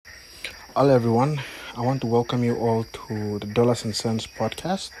Hello, everyone. I want to welcome you all to the Dollars and Cents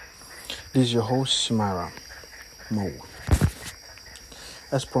podcast. This is your host, Simara Mo.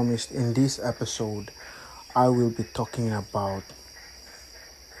 As promised, in this episode, I will be talking about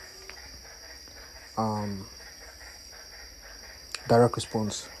direct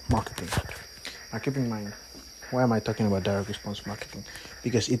response marketing. Now, keep in mind, why am I talking about direct response marketing?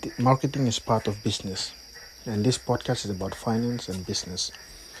 Because marketing is part of business, and this podcast is about finance and business.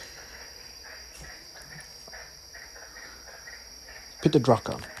 Peter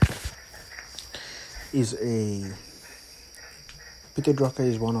Drucker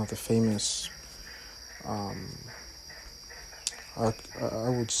is one of the famous, I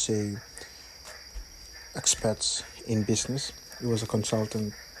would say, experts in business. He was a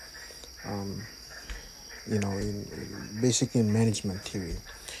consultant, basically in management theory,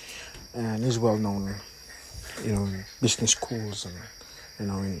 and he's well known, in business schools and,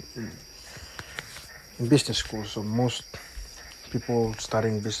 in business schools. So most people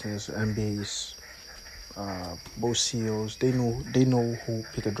starting business, MBAs, both CEOs, they know who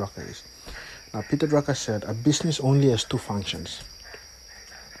Peter Drucker is. Now, Peter Drucker said a business only has two functions.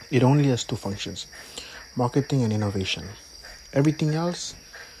 It only has two functions: marketing and innovation. Everything else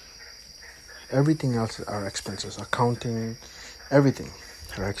are expenses. Accounting, everything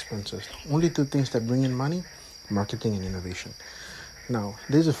are expenses. Only two things that bring in money: marketing and innovation. Now,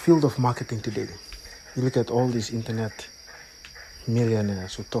 there's a field of marketing today. You look at all these internet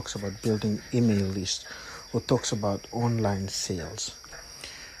millionaires who talks about building email lists, who talks about online sales.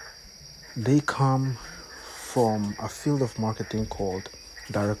 They come from a field of marketing called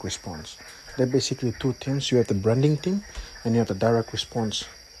direct response. They're basically two teams. You have the branding team and you have the direct response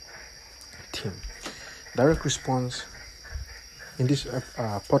team. Direct response, in this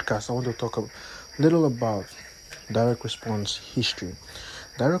podcast, I want to talk a little about direct response history.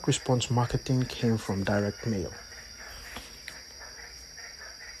 Direct response marketing came from direct mail.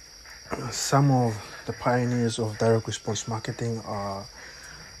 Some of the pioneers of direct response marketing are,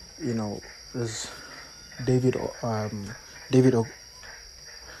 there's David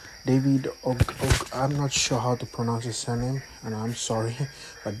I'm not sure how to pronounce his surname, and I'm sorry,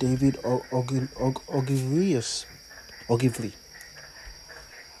 but David Ogilvy.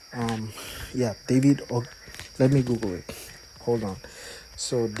 Let me Google it. Hold on.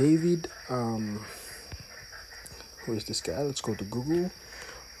 So David, who is this guy? Let's go to Google.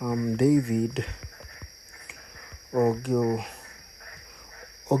 David Ogilvy.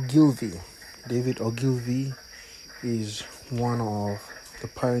 David Ogilvy is one of the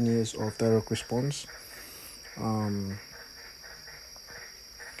pioneers of direct response.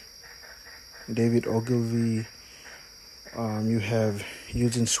 David Ogilvy. You have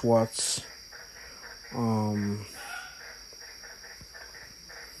Eugene Schwartz.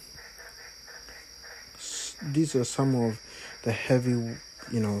 These are some of the heavy,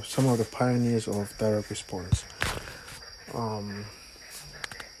 some of the pioneers of direct response.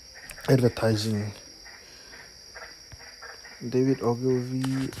 Advertising. David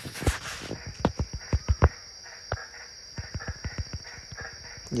Ogilvy.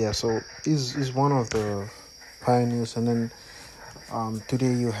 So is one of the pioneers, and then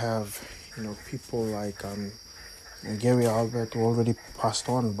today you have people like Gary Albert, who already passed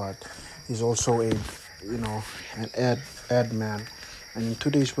on, but he's also an ad man. And in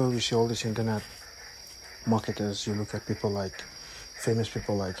today's world, you see all these internet marketers. You look at famous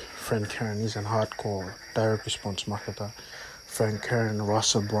people like Frank Kern. He's an hardcore direct response marketer. Frank Kern,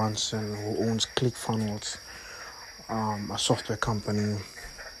 Russell Brunson, who owns ClickFunnels, a software company.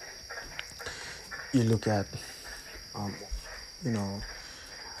 You look at,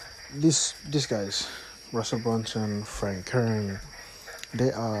 these guys, Russell Brunson, Frank Kern,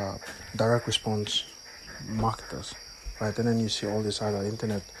 they are direct response marketers, right? And then you see all these other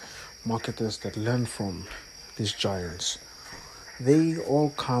internet marketers that learn from these giants. They all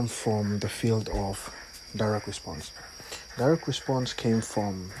come from the field of direct response. Direct response came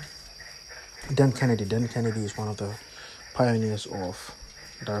from Dan Kennedy. Dan Kennedy is one of the pioneers of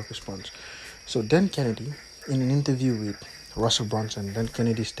direct response. So Dan Kennedy, in an interview with Russell Brunson, Dan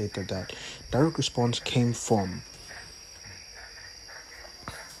Kennedy stated that direct response came from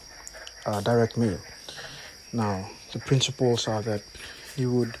direct mail. Now, the principles are that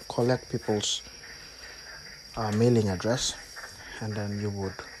you would collect people's mailing address, and then you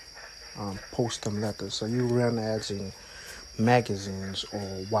would post them letters. So you run ads in magazines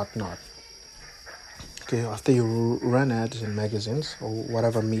or whatnot. Okay, after you run ads in magazines or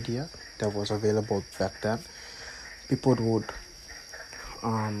whatever media that was available back then, people would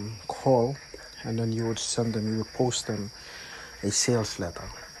call, and then you would post them a sales letter.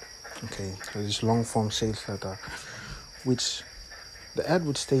 Okay, so this long form sales letter, which the ad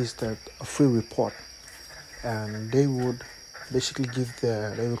would state that a free report, and they would basically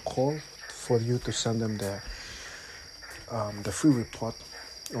they will call for you to send them the free report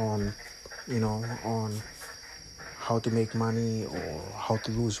on, on how to make money or how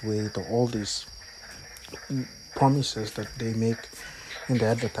to lose weight or all these promises that they make in the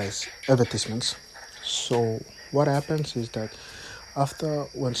advertisements. So what happens is that after,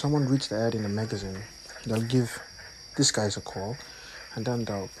 when someone reads the ad in the magazine, they'll give these guys a call, and then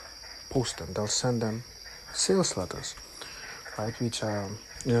they'll post them. They'll send them sales letters, right? Which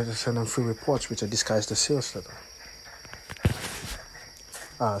they send them free reports, which are disguised as sales letter.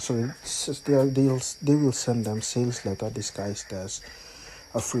 They will send them sales letter disguised as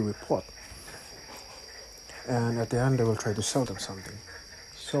a free report, and at the end they will try to sell them something.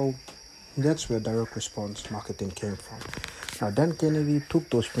 So that's where direct response marketing came from. Now, Dan Kennedy took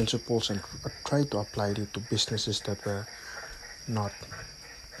those principles and tried to apply it to businesses that were not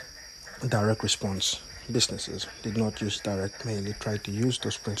direct response businesses, did not use direct mail. He tried to use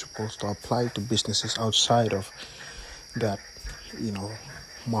those principles to apply to businesses outside of that,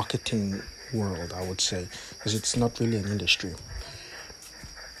 marketing world, I would say, because it's not really an industry.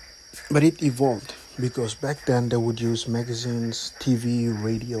 But it evolved, because back then they would use magazines, TV,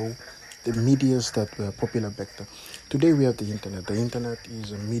 radio, the medias that were popular back then. Today we have the internet. The internet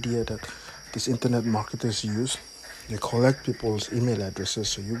is a media that these internet marketers use. They collect people's email addresses.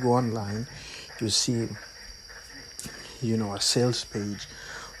 So you go online, you see, a sales page,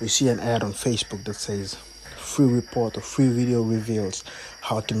 or you see an ad on Facebook that says free report or free video reveals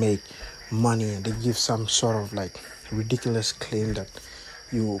how to make money, and they give some sort of like ridiculous claim that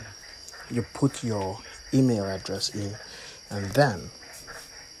you put your email address in, and then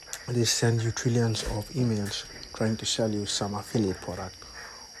they send you trillions of emails trying to sell you some affiliate product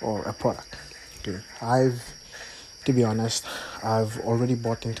or a product. Okay, to be honest, I've already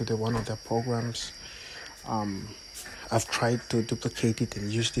bought into one of their programs. I've tried to duplicate it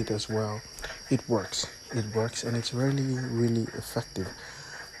and used it as well. It works, and it's really, really effective.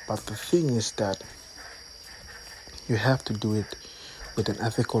 But the thing is that you have to do it with an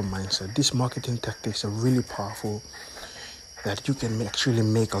ethical mindset. These marketing tactics are really powerful, that you can actually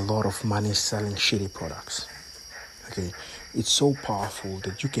make a lot of money selling shitty products. Okay, it's so powerful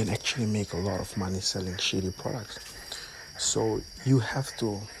that you can actually make a lot of money selling shitty products. So you have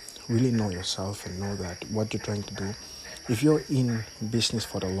to really know yourself and know that what you're trying to do. If you're in business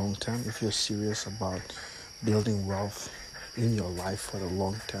for the long term, if you're serious about building wealth in your life for the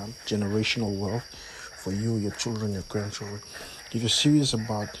long term, generational wealth for you, your children, your grandchildren, if you're serious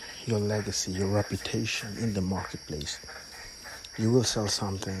about your legacy, your reputation in the marketplace, you will sell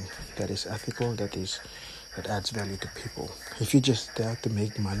something that is ethical, that adds value to people. If you're just there to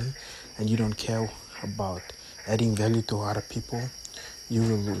make money and you don't care about adding value to other people, you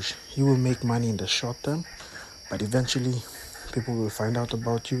will lose. You will make money in the short term, but eventually people will find out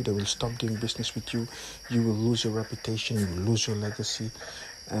about you. They will stop doing business with you. You will lose your reputation. You will lose your legacy,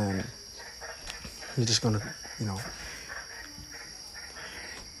 and you're just gonna,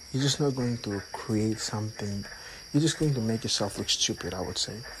 you're just not going to create something. You're just going to make yourself look stupid, I would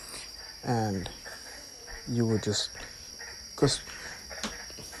say. And you will just, because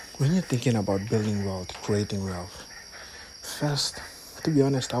when you're thinking about building wealth, creating wealth, first, to be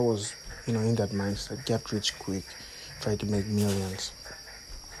honest, I was, in that mindset, get rich quick, try to make millions,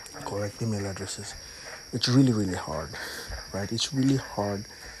 correct email addresses. It's really, really hard, right? It's really hard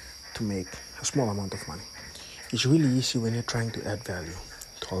to make a small amount of money. It's really easy when you're trying to add value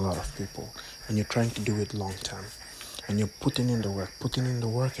to a lot of people, and you're trying to do it long term, and you're putting in the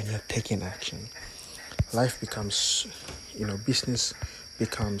work, and you're taking action. Life becomes, business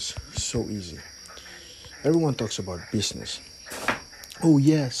becomes so easy. Everyone talks about business. Oh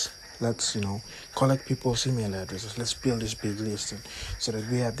yes, let's, collect people's email addresses. Let's build this big list, and so that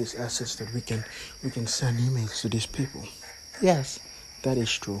we have these assets that we can send emails to these people. Yes, that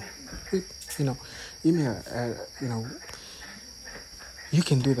is true. Email, you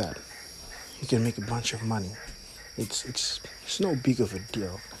can do that. You can make a bunch of money. It's no big of a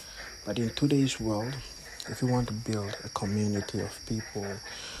deal. But in today's world, if you want to build a community of people,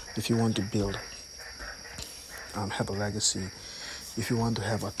 if you want to build, have a legacy, if you want to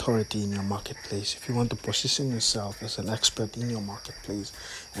have authority in your marketplace, if you want to position yourself as an expert in your marketplace,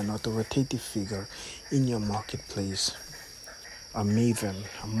 an authoritative figure in your marketplace, a maven,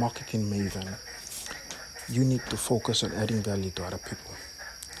 a marketing maven, you need to focus on adding value to other people,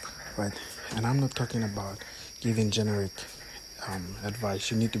 right? And I'm not talking about giving generic advice.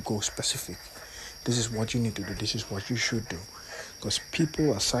 You need to go specific. This is what you need to do. This is what you should do. because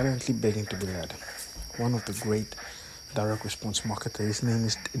people are silently begging to be led. One of the great direct response marketers, his name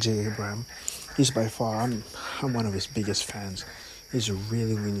is Jay Abraham. He's by far, I'm one of his biggest fans. He's a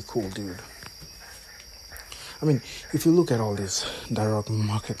really, really cool dude. I mean, if you look at all these direct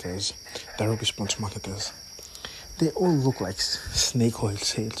response marketers, they all look like snake oil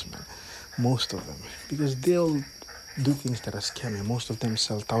salesmen, most of them, because they'll do things that are scammy. Most of them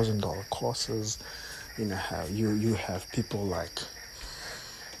sell $1,000 courses. You know how you have people like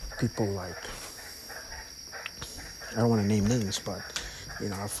I don't want to name names, but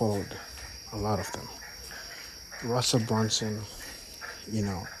I followed a lot of them. Russell Brunson,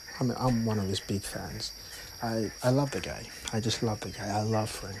 I'm one of his big fans. I love the guy. I just love the guy. I love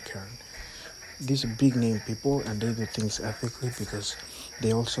Frank Kern. These are big name people, and they do things ethically because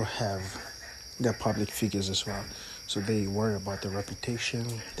they also have their public figures as well. So they worry about their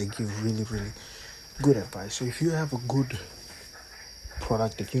reputation. They give really, really good advice. So if you have a good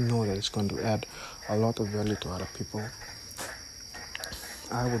product that you know that it's going to add a lot of value to other people,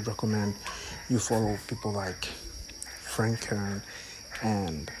 I would recommend you follow people like Frank Kern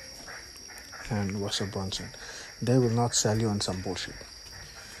and Russell Brunson. They will not sell you on some bullshit.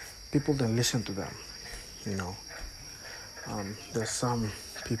 People don't listen to them. There's some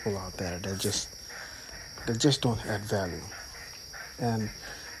people out there that just don't add value. And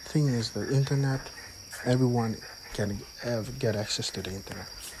thing is, the internet, everyone can get access to the internet.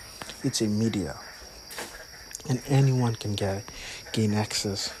 It's a media, and anyone can gain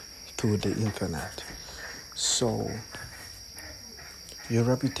access to the internet. So your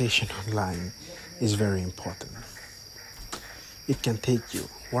reputation online is very important. It can take you.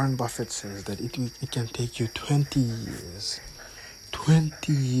 Warren Buffett says that it can take you 20 years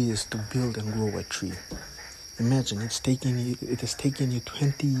to build and grow a tree. Imagine it has taken you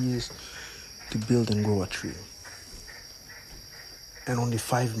 20 years to build and grow a tree, and only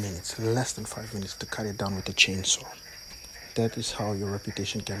less than 5 minutes to cut it down with a chainsaw. That is how your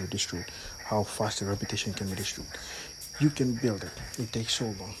reputation can be destroyed, how fast your reputation can be destroyed. You can build it. It takes so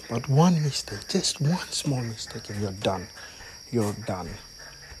long. But one mistake, just one small mistake, and you're done. You're done.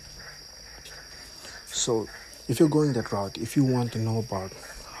 So if you're going that route, if you want to know about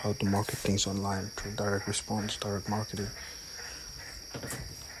how to market things online through direct response, direct marketing,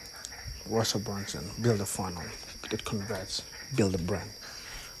 Russell Brunson, build a funnel, get converts, build a brand.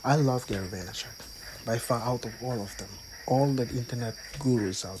 I love Gary Vaynerchuk. By far, out of all of them, all the internet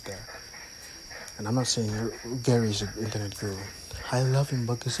gurus out there, and I'm not saying Gary is an internet guru. I love him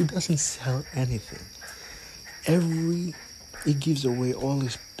because he doesn't sell anything. He gives away all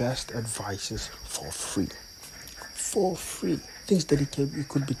his best advices for free. For free. Things that he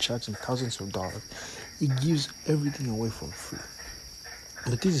could be charging thousands of dollars. He gives everything away for free.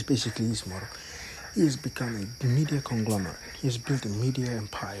 But this is basically his model. He has become a media conglomerate. He has built a media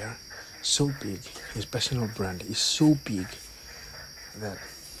empire so big. His personal brand is so big that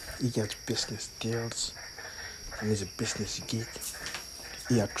he gets business deals, and he's a business geek.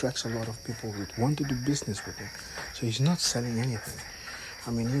 He attracts a lot of people who want to do business with him. So he's not selling anything.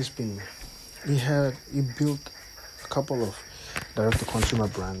 I mean, he built a couple of direct-to-consumer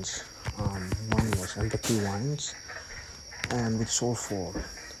brands. One was Empathy Wines, and which sold for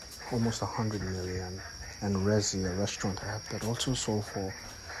almost 100 million. And Resi, a restaurant app, that also sold for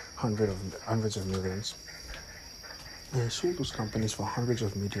hundreds of millions. And he sold those companies for hundreds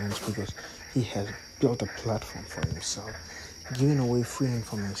of millions because he has built a platform for himself, giving away free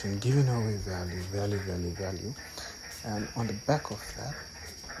information, giving away value. And on the back of that,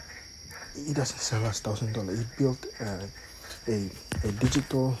 he doesn't sell us $1,000. He built a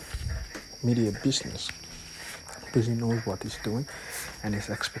digital media business because he knows what he's doing and his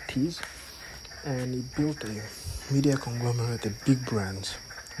expertise. And he built a media conglomerate, the big brands,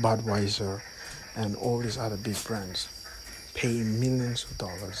 Budweiser, and all these other big brands, paying millions of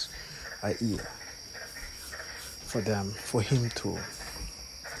dollars a year for him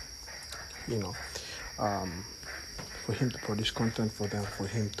to produce content for them, for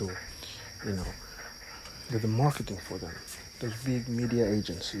him to, do the marketing for them. Those big media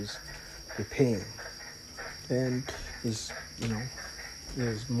agencies, they pay him, and there's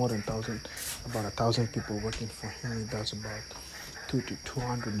more than about 1,000 people working for him. He does about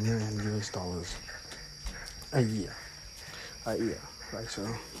 $200 million US a year, right? So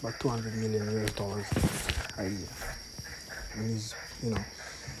about $200 million US a year, and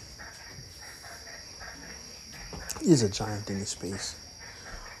he's a giant in his space.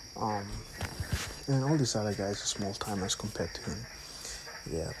 And all these other guys are small timers compared to him.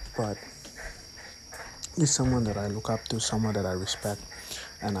 Yeah, but he's someone that I look up to, someone that I respect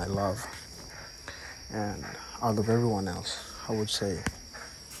and I love. And out of everyone else, I would say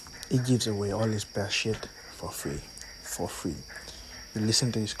he gives away all his best shit for free. For free. You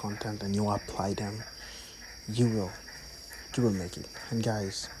listen to his content and you apply them, you will make it. And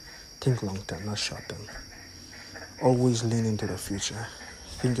guys, think long term, not short term. Always lean into the future.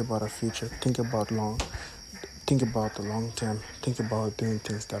 Think about the future. Think about the long term. Think about doing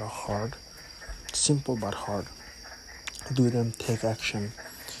things that are hard. Simple but hard. Do them, take action,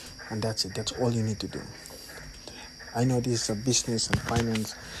 and that's it. That's all you need to do. I know this is a business and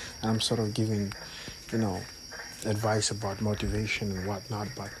finance, and I'm sort of giving, advice about motivation and whatnot,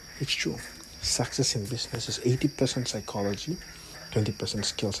 but it's true. Success in business is 80% psychology, 20%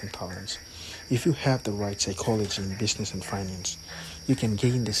 skills and talents. If you have the right psychology in business and finance, you can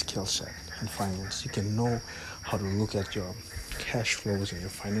gain the skill set in finance. You can know how to look at your cash flows and your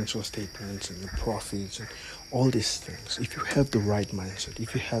financial statements and your profits and all these things. If you have the right mindset,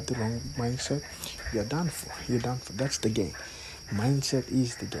 if you have the wrong mindset, you're done for. That's the game. Mindset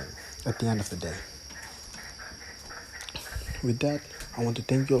is the game at the end of the day. With that, I want to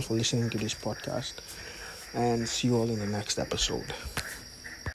thank you all for listening to this podcast and see you all in the next episode.